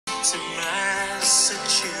Oh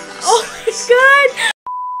my god!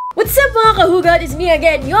 What's up mga kahugat? It's me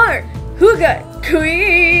again, your Hugat Queen!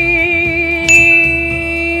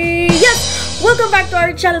 Yes! Welcome back to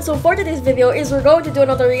our channel. So for today's video is we're going to do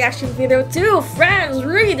another reaction video to FRANZ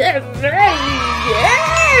Rhythm.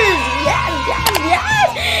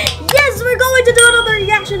 Yes, we're going to do another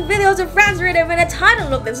reaction video to FRANZ Rhythm, and the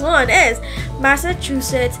title of this one is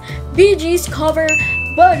Massachusetts Bee Gees cover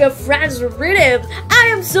by the FRANZ Rhythm.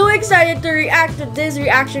 I am so excited to react to this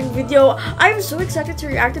reaction video. I'm so excited to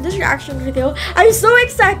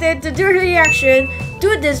do a reaction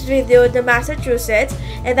to this video, the Massachusetts,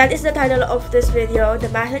 and that is the title of this video, the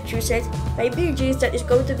Massachusetts by Bee Gees, that is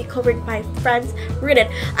going to be covered by FRANZ Rhythm.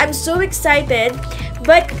 I'm so excited,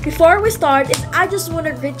 but before we start, I just want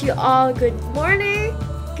to greet you all good morning,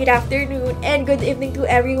 good afternoon, and good evening to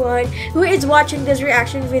everyone who is watching this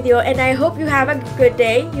reaction video, and I hope you have a good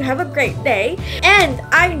day, you have a great day, and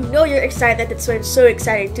I know you're excited. That's why I'm so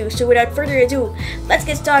excited too. So without further ado, let's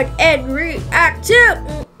get started and react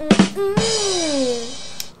to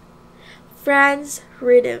FRANZ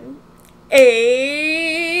Rhythm.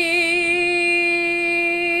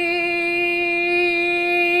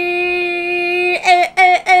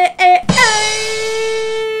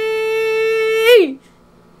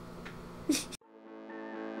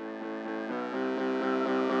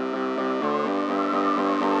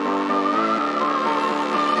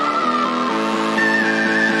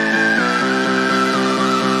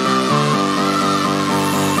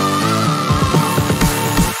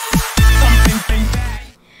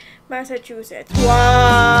 Massachusetts.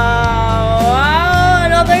 Wow!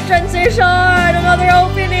 Another transition, another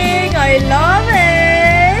opening. I love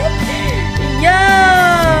it. Yo!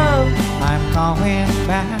 I'm going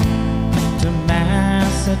back to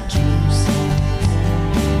Massachusetts.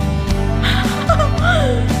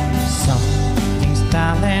 Something's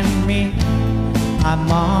telling me I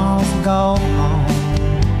must go home.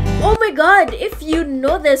 Oh my god, if you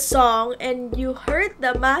know this song and you heard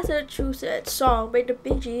the Massachusetts song by the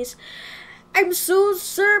Bee Gees, I'm so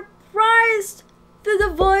surprised to the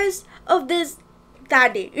voice of this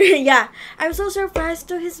daddy. Yeah, I'm so surprised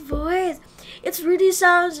to his voice. It really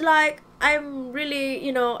sounds like I'm really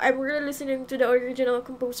listening to the original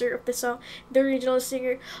composer of the song, the original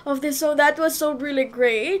singer of this song. That was so really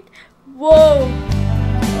great. Whoa.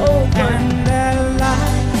 Oh god. And the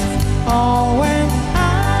lights all went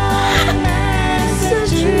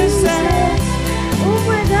Massachusetts. Oh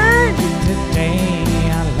my god. The day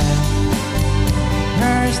I left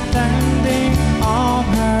her standing on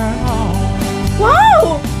her own.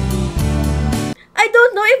 Wow! I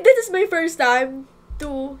don't know if this is my first time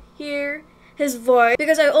to hear his voice,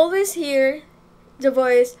 because I always hear the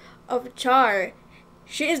voice of Char.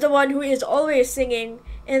 She is the one who is always singing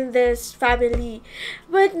in this family.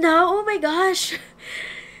 But now, oh my gosh.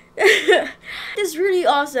 It's really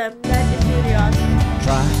awesome. That is really awesome.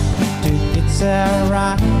 Try to hitch a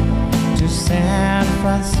ride to San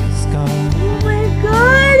Francisco. Oh my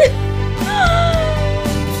god!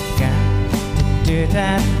 Got to do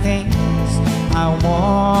the things I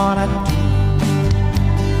wanna do.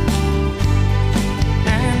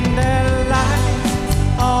 And the lights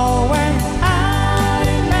all went out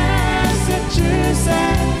in Massachusetts.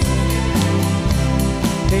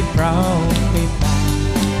 They brought me back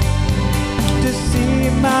to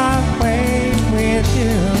see my way with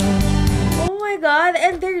you. Oh my god,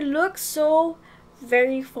 and they look so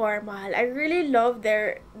very formal. I really love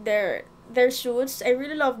their suits. I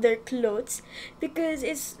really love their clothes because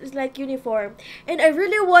it's like uniform. And I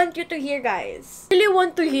really want you to hear, guys. I really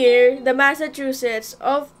want to hear the Massachusetts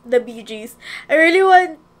of the Bee Gees. I really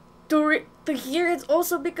want to hear it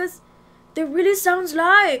also because they really sounds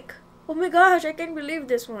like. Oh my gosh, I can't believe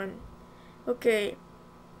this one. Okay.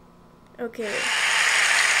 Okay.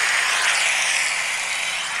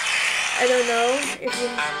 I don't know if you...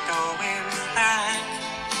 I'm going back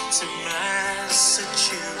to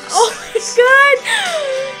Massachusetts. Oh my god!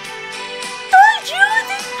 Told you!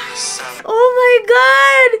 Oh my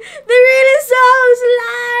god! They really sounds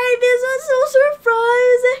like... This was so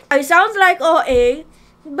surprising. It sounds like OA,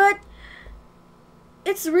 but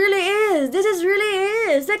it's really is. This is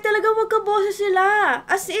really is. Like talaga magkaboses sila.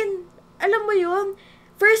 As in, alam mo yun?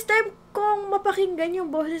 First time kong mapakinggan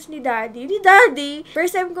yung boses ni Daddy.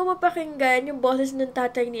 First time kong mapakinggan yung boses ng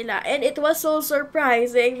tatay nila. And it was so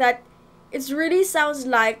surprising that it really sounds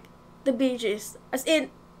like the Bee Gees. As in,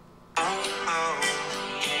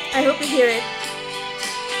 I hope you hear it.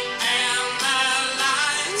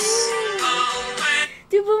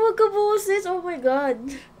 Diba magkaboses? Oh my god.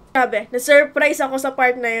 Grabe, na-surprise ako sa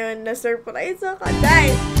part na yun. Na-surprise ako.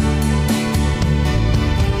 Dahil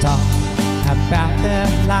Talk about their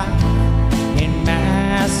life in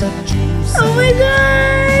Massachusetts. Oh my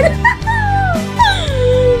God!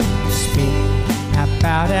 Speak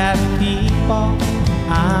about the people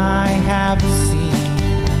I have seen,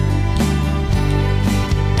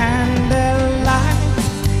 and their lives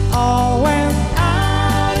all went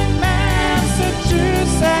out in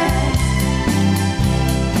Massachusetts.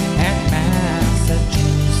 And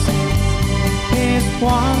Massachusetts is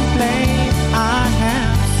one place I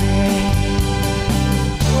have seen.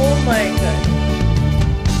 Oh my God.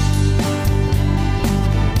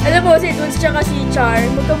 Alam mo, si Dudes tsaka si Char,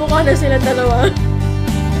 magkamukha na silang dalawa.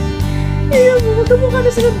 Ayan mo, magkamukha na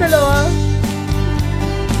silang dalawa.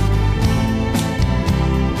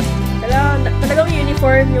 Talagang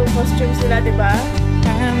uniform yung costumes nila, diba?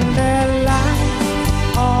 And their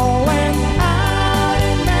life all went out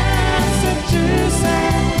in Massachusetts.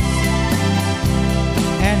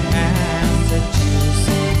 And Massachusetts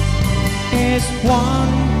is one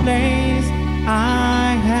place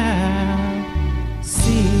I have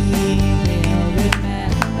seen.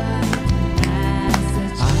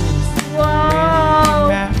 Wow!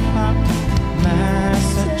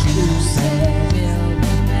 Massachusetts.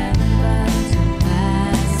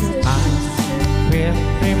 Will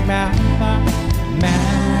remember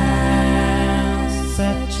Massachusetts.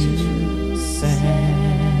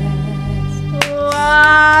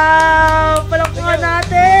 Wow! Palakpakan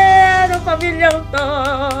natin ang pamilyang to.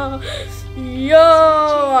 Yo!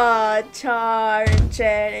 Char,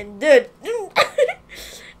 Chen, and Dude.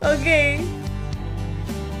 Okay.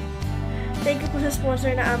 Thank you po sa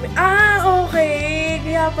sponsor na amin. Okay.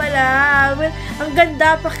 Kaya pala. Well, ang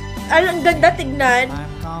ganda. Ang ganda tignan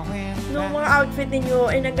ng mga outfit ninyo.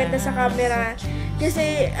 Ay, ang ganda sa camera.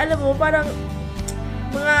 Kasi, alam mo, parang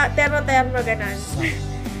mga terno-terno ganan.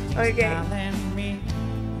 Okay.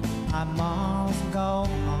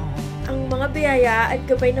 Ang mga biyaya at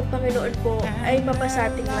gabay ng Panginoon po ay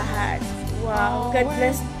mapasating lahat. Wow. God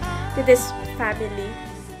bless to this family.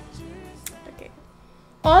 Okay.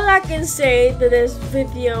 All I can say to this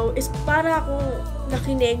video is para akong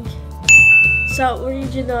nakinig sa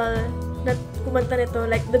original na kumanta nito,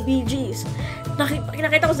 like the Bee Gees.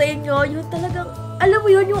 Nakita ko sa inyo, yung talagang, alam mo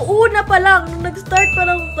yun, yung una pa lang, nung nag-start pa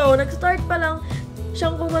lang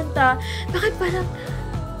siyang kumanta, bakit parang,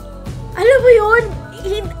 alam mo yun,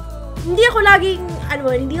 hindi ako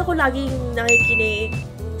laging nakikinig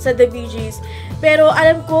sa The Bee Gees. Pero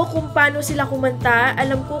alam ko kung paano sila kumanta,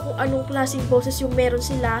 alam ko kung anong klaseng boses yung meron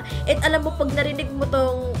sila, at alam mo pag narinig mo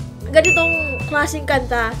tong ganitong klaseng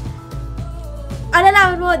kanta,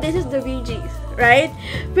 alalaman mo, this is The Bee Gees, right?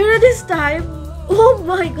 Pero this time, oh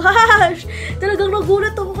my gosh! Talagang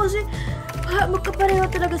nagulat ako kasi magkapareho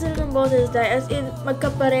talaga sila ng boses. As in,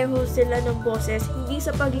 magkapareho sila ng boses. Hindi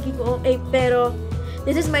sa pagiging OA, pero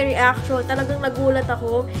this is my reaction. Talagang nagulat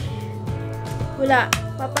ako. Wala.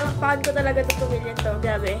 Papalakpakan ko talaga itong pamilya to.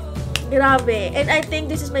 Grabe. Grabe. And I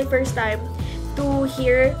think this is my first time to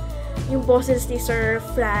hear yung boses ni Sir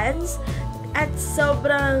FRANZ. At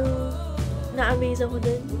sobrang na-amaze ako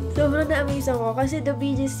dun. Sobrang na-amaze ako kasi The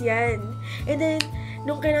Bee Gees yan. And then,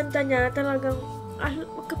 nung kinanta niya, talagang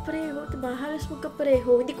magkapareho, diba? Halos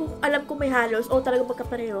magkapareho. Hindi ko alam kung may halos o talagang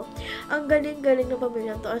magkapareho. Ang galing-galing ng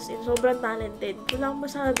pamilya to. As in, sobrang talented. Wala akong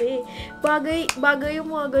masabi. Bagay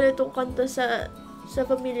yung mga ganitong kanta sa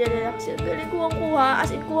pamilya nila. Kasi galing kuwang-kuha.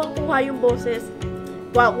 As in, kuwang-kuha yung boses.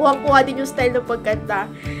 Wow, kuwang-kuha din yung style ng pagkanta.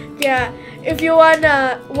 Kaya, if you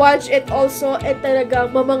wanna watch it also, at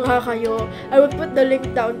talagang mamangha kayo, I will put the link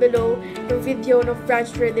down below ng video ng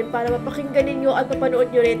FRANZ Rhythm para mapakinggan ninyo at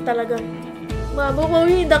mapanood nyo rin. Talagang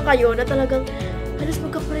mawawindang kayo na talagang halos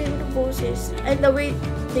magkapareho ng boses. And the way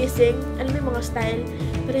they sing, alam mo yung mga style,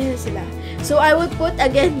 pareho sila. So, I will put,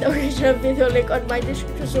 again, the original video link on my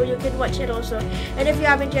description so you can watch it also. And if you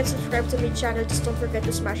haven't yet subscribed to my channel, just don't forget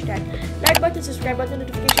to smash that like button, subscribe button,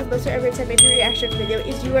 notification bell so every time I do a reaction video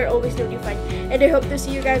is you are always notified. And I hope to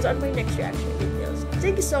see you guys on my next reaction videos.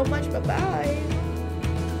 Thank you so much. Bye-bye!